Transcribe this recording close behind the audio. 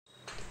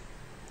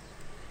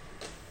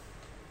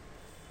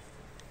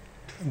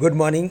Good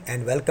morning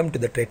and welcome to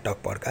the Trade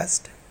Talk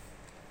podcast.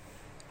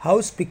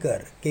 House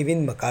Speaker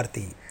Kevin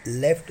McCarthy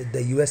left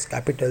the US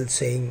Capitol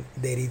saying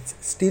there is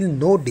still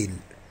no deal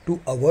to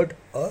avert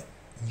a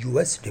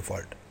US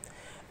default.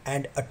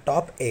 And a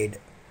top aide,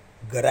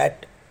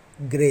 Garrett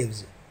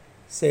Graves,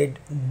 said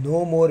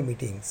no more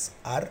meetings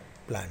are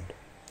planned.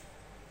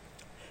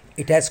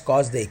 It has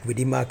caused the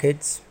equity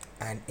markets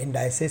and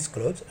indices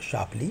close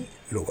sharply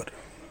lower.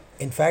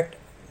 In fact,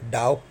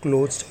 Dow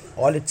closed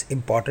all its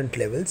important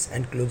levels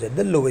and closed at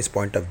the lowest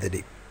point of the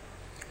day.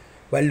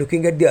 While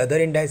looking at the other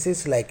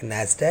indices like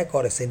Nasdaq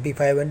or S&P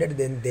 500,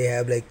 then they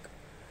have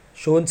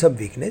shown some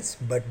weakness,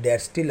 but they are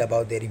still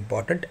above their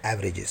important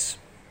averages.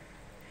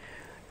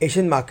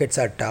 Asian markets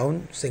are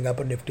down.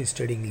 Singapore Nifty is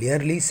trading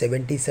nearly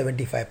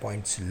 75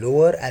 points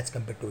lower as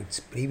compared to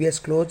its previous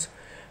close,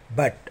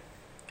 but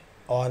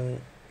on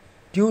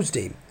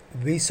Tuesday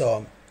we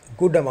saw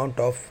good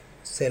amount of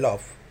sell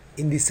off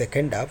in the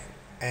second half,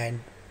 and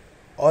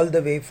all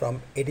the way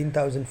from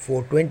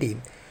 18,420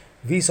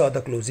 we saw the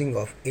closing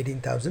of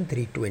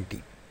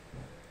 18,320.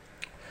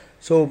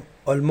 So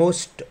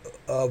almost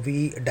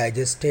we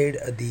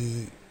digested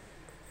the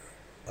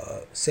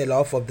sell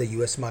off of the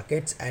US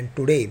markets, and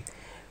today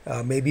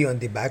maybe on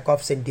the back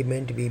of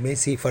sentiment we may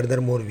see further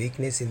more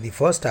weakness in the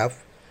first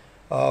half.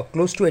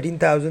 Close to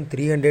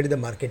 18,300 the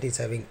market is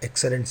having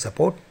excellent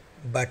support,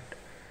 but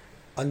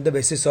on the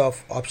basis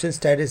of option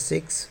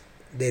statistics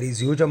there is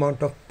huge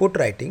amount of put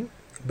writing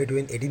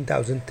between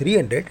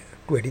 18,300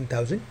 to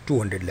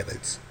 18,200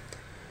 levels.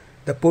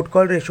 The put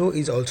call ratio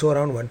is also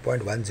around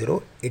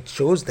 1.10. It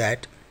shows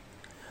that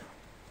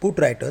put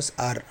writers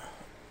are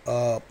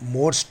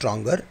more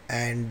stronger,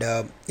 and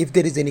if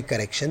there is any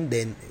correction,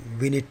 then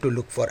we need to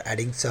look for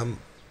adding some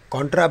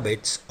contra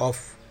bets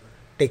of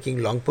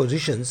taking long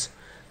positions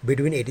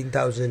between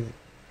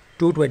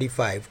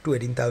 18,225 to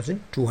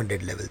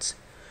 18,200 levels.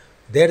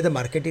 There the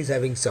market is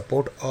having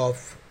support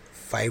of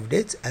 5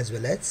 days as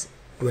well as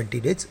 20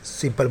 days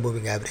simple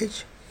moving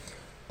average.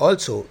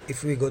 Also,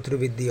 if we go through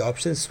with the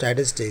option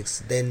statistics,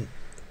 then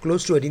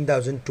close to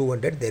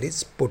 18,200 there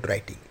is put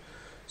writing.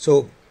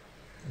 So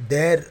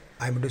there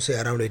I'm going to say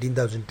around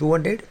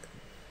 18,200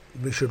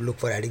 we should look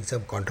for adding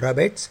some contra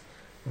bets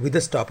with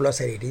a stop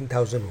loss at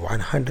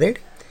 18,100.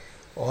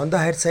 On the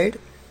higher side,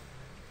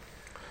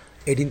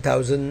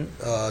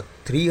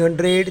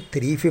 18,300,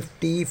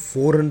 350,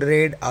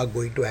 400 are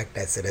going to act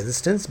as a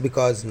resistance,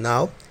 because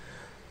now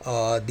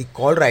the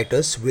call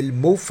writers will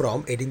move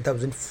from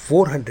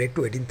 18,400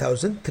 to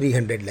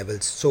 18,300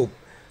 levels. So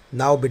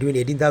now between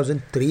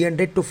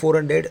 18,300 to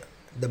 400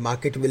 the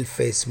market will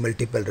face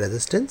multiple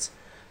resistance.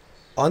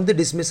 On the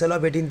dismissal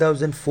of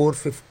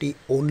 18,450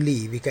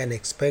 only we can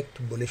expect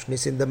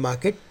bullishness in the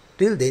market.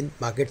 Till then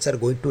markets are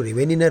going to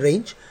remain in a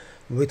range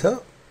with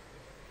a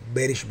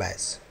bearish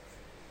bias.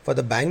 For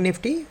the bank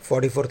Nifty,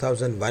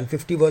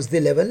 44,150 was the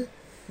level.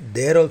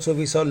 There also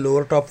we saw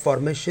lower top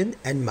formation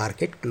and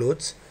market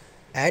close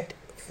at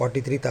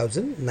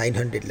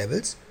 43,900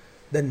 levels.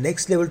 The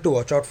next level to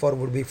watch out for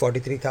would be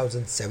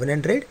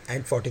 43,700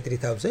 and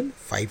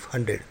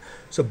 43,500.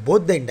 So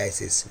both the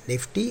indices,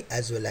 Nifty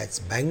as well as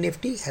Bank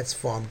Nifty, has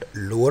formed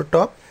lower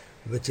top,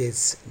 which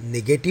is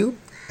negative,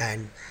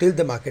 and till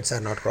the markets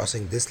are not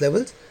crossing these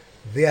levels,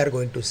 we are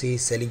going to see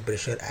selling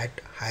pressure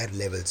at higher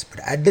levels. But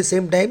at the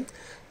same time,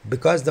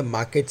 because the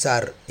markets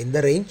are in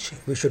the range,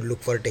 we should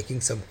look for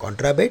taking some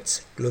contra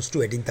bets close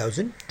to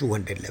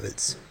 18,200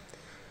 levels.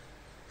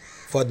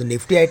 For the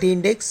Nifty IT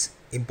index,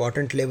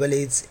 important level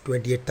is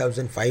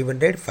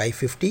 28,500,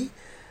 550.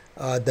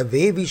 The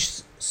way we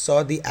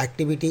saw the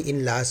activity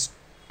in last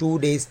 2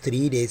 days,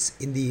 3 days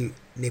in the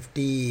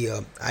Nifty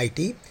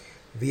IT,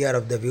 we are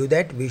of the view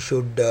that we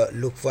should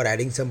look for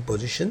adding some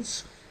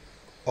positions,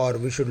 or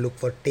we should look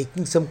for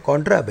taking some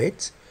contra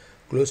bets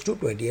close to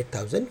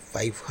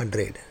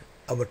 28,500.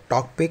 Our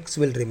top picks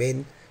will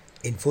remain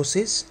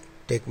Infosys,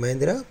 Tech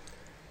Mahindra,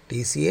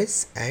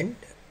 TCS and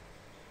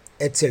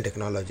HCL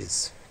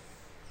Technologies.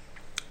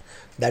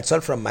 That's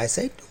all from my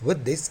side.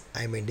 With this,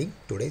 I am ending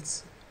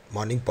today's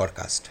morning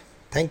podcast.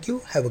 Thank you.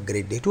 Have a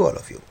great day to all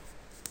of you.